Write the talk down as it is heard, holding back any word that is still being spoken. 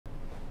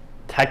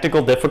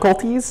Technical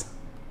difficulties?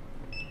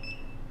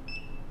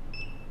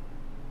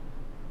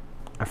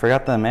 I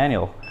forgot the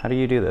manual. How do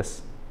you do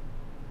this?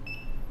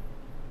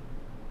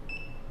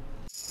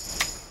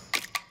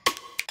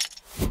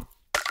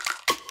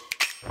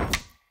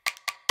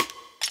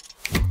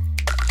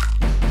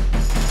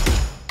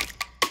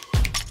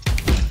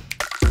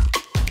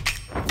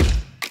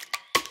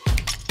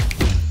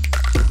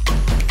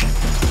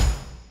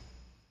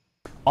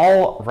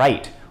 All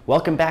right,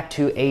 welcome back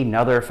to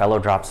another Fellow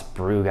Drops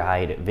Brew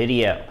Guide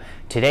video.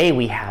 Today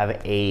we have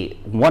a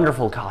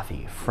wonderful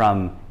coffee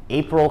from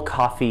April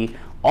Coffee,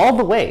 all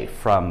the way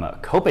from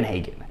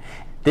Copenhagen.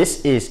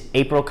 This is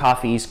April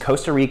Coffee's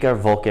Costa Rica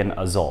Volcan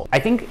Azul. I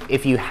think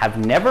if you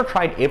have never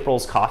tried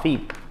April's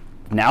coffee,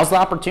 now's the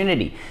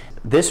opportunity.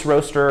 This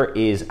roaster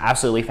is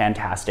absolutely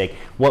fantastic.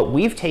 What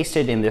we've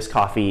tasted in this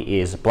coffee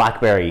is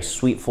blackberry,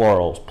 sweet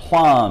florals,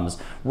 plums,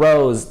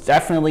 rose,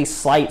 definitely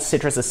slight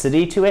citrus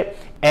acidity to it.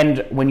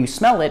 And when you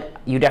smell it,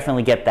 you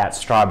definitely get that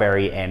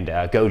strawberry and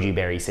goji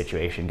berry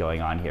situation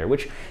going on here,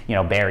 which, you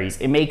know, berries.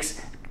 It makes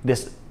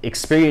this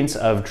experience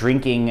of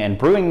drinking and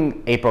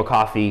brewing April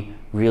coffee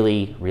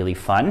really, really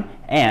fun.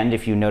 And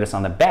if you notice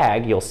on the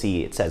bag, you'll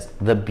see it says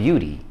the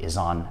beauty is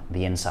on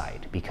the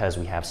inside because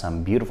we have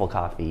some beautiful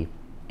coffee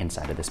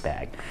inside of this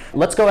bag.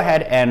 Let's go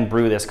ahead and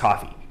brew this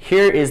coffee.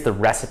 Here is the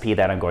recipe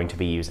that I'm going to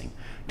be using.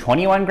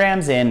 21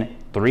 grams in,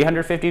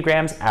 350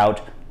 grams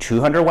out,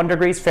 201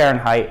 degrees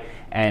Fahrenheit,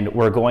 and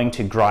we're going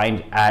to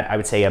grind at, I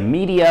would say, a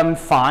medium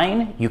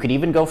fine. You could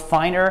even go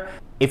finer.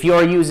 If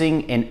you're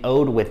using an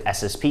ode with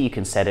SSP, you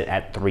can set it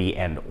at 3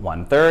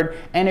 1/3.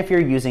 And if you're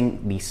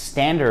using the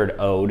standard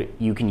ode,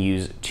 you can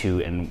use 2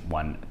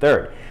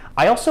 1/3.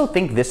 I also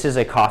think this is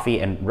a coffee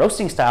and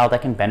roasting style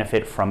that can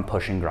benefit from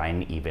push and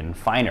grind even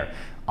finer.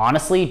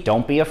 Honestly,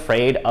 don't be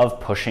afraid of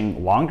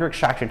pushing longer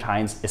extraction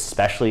times,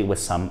 especially with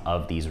some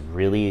of these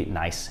really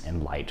nice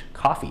and light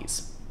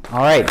coffees.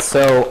 All right,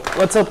 so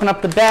let's open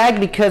up the bag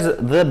because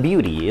the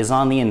beauty is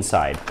on the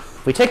inside.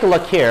 If we take a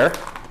look here,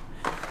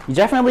 you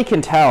definitely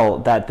can tell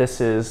that this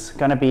is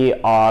gonna be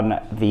on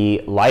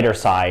the lighter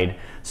side.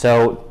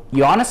 So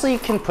you honestly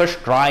can push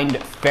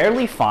grind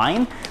fairly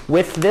fine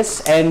with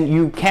this, and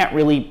you can't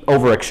really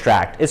over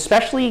extract,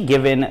 especially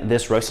given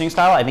this roasting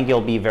style. I think you'll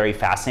be very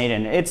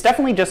fascinated, and it's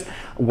definitely just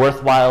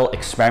worthwhile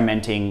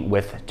experimenting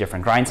with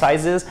different grind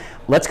sizes.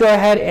 Let's go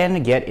ahead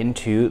and get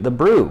into the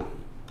brew.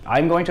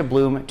 I'm going to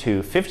bloom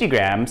to 50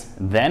 grams,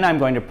 then I'm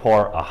going to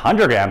pour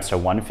 100 grams to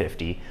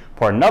 150,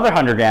 pour another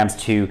 100 grams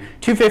to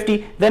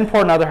 250, then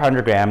pour another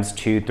 100 grams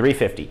to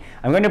 350.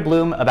 I'm going to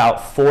bloom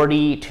about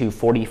 40 to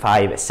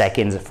 45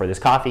 seconds for this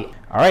coffee.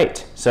 All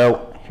right,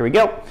 so here we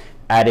go.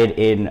 Added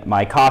in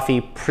my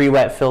coffee,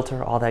 pre-wet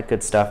filter, all that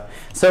good stuff.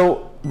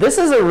 So this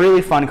is a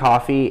really fun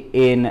coffee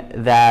in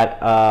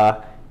that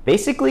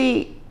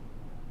basically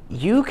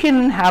you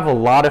can have a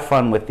lot of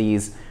fun with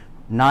these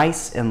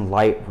nice and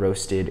light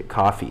roasted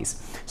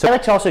coffees. So I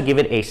like to also give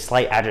it a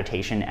slight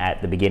agitation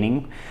at the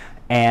beginning,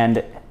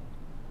 and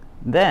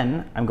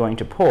then I'm going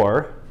to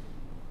pour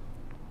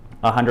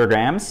 100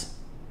 grams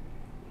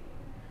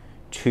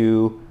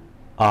to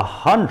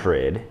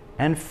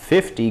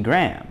 150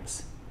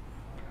 grams.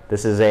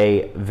 This is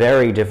a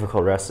very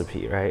difficult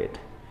recipe, right?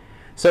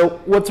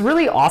 So what's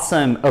really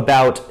awesome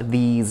about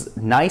these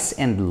nice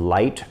and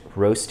light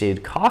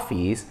roasted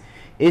coffees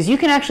is you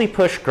can actually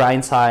push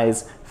grind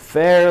size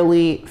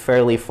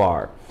fairly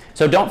far.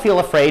 So don't feel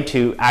afraid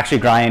to actually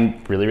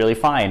grind really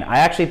fine. I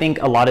actually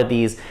think a lot of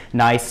these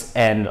nice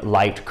and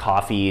light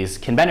coffees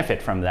can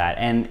benefit from that.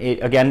 And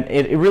again,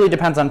 it really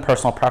depends on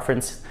personal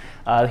preference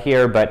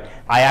here, but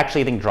I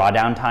actually think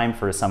drawdown time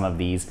for some of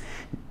these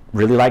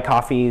really light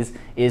coffees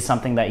is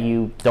something that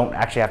you don't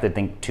actually have to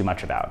think too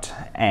much about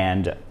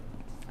and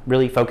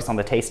really focus on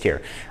the taste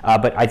here.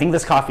 But I think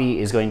this coffee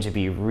is going to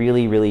be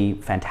really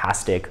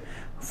fantastic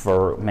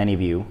for many of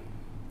you.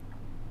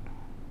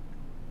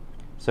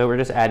 So we're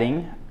just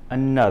adding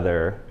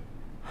another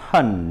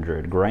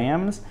 100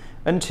 grams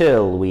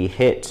until we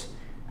hit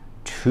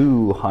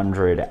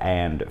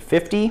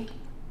 250.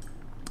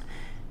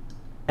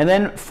 And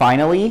then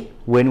finally,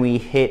 when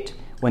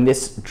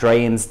this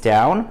drains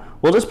down,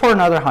 we'll just pour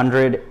another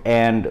 100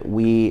 and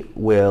we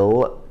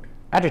will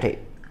agitate.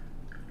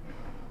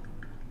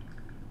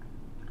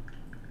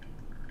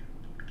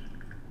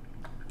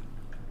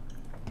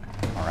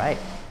 All right.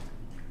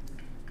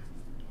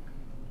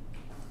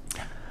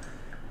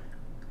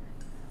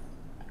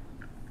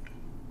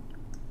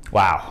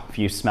 Wow, if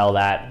you smell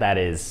that, that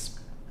is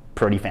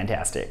pretty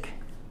fantastic.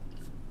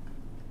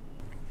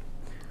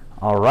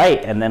 All right,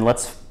 and then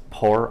let's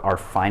pour our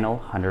final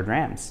 100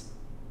 grams.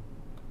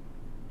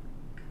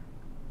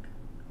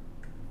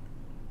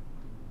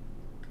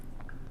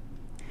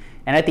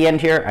 And at the end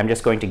here, I'm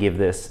just going to give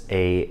this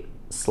a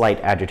slight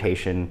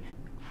agitation.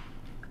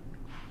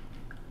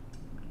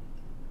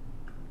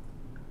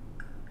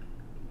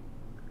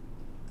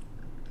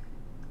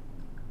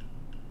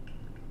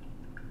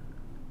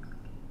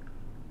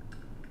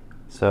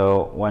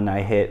 So when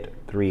I hit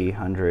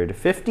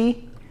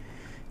 350,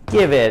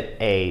 give it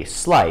a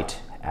slight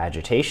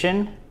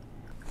agitation.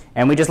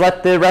 and we just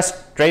let the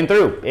rest drain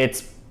through.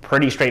 It's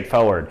pretty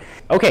straightforward.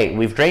 Okay,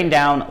 we've drained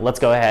down. Let's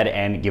go ahead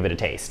and give it a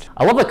taste.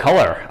 I love the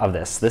color of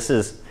this. This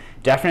is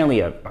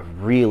definitely a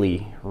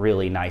really,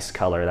 really nice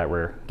color that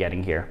we're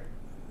getting here.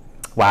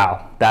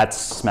 Wow, that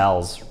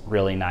smells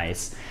really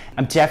nice.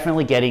 I'm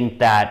definitely getting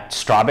that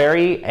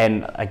strawberry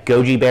and a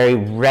goji berry,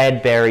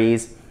 red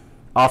berries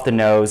off the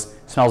nose.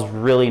 Smells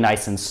really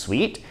nice and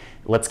sweet.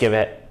 Let's give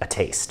it a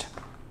taste.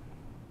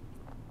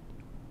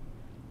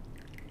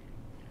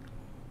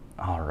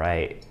 All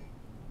right.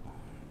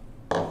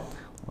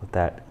 Let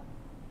that.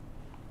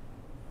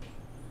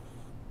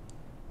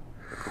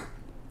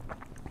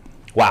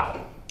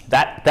 Wow,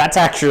 that's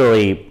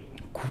actually,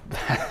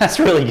 that's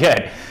really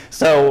good.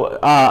 So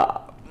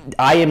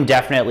I am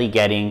definitely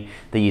getting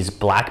these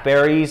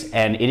blackberries,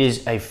 and it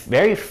is a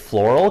very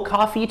floral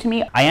coffee to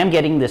me. I am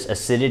getting this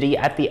acidity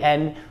at the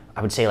end.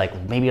 I would say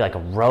like maybe like a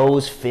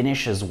rose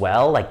finish as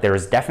well. Like there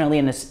is definitely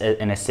an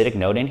acidic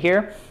note in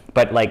here,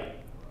 but like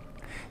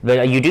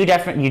you do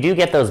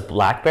get those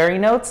blackberry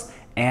notes,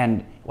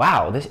 and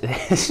wow,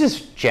 this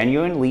is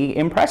genuinely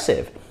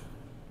impressive.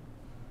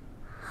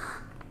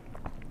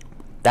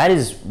 That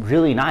is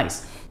really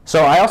nice.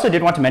 So I also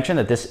did want to mention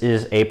that this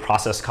is a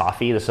processed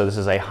coffee. So this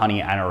is a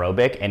honey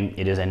anaerobic, and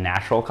it is a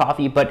natural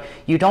coffee, but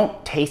you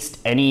don't taste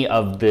any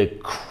of the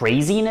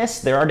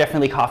craziness. There are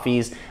definitely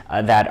coffees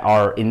that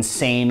are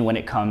insane when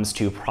it comes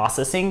to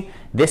processing.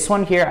 This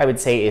one here, I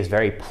would say, is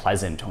very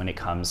pleasant when it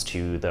comes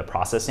to the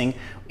processing.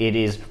 It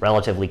is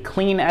relatively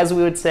clean, as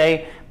we would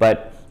say,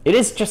 but it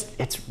is just,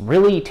 it's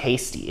really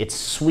tasty. It's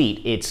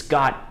sweet. It's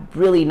got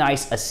really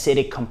nice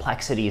acidic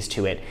complexities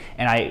to it.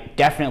 And I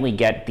definitely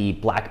get the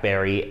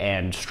blackberry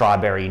and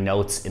strawberry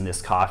notes in this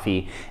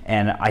coffee.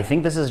 And I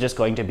think this is just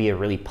going to be a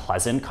really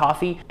pleasant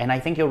coffee, and I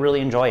think you'll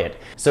really enjoy it.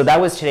 So that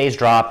was today's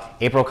drop.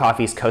 April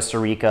Coffee's Costa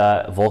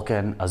Rica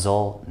Volcan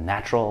Azul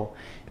Natural.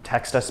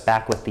 Text us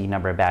back with the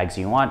number of bags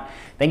you want.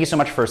 Thank you so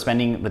much for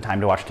spending the time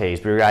to watch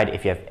today's brew guide.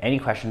 If you have any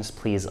questions,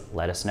 please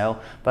let us know.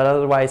 But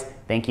otherwise,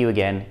 thank you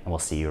again, and we'll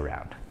see you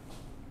around.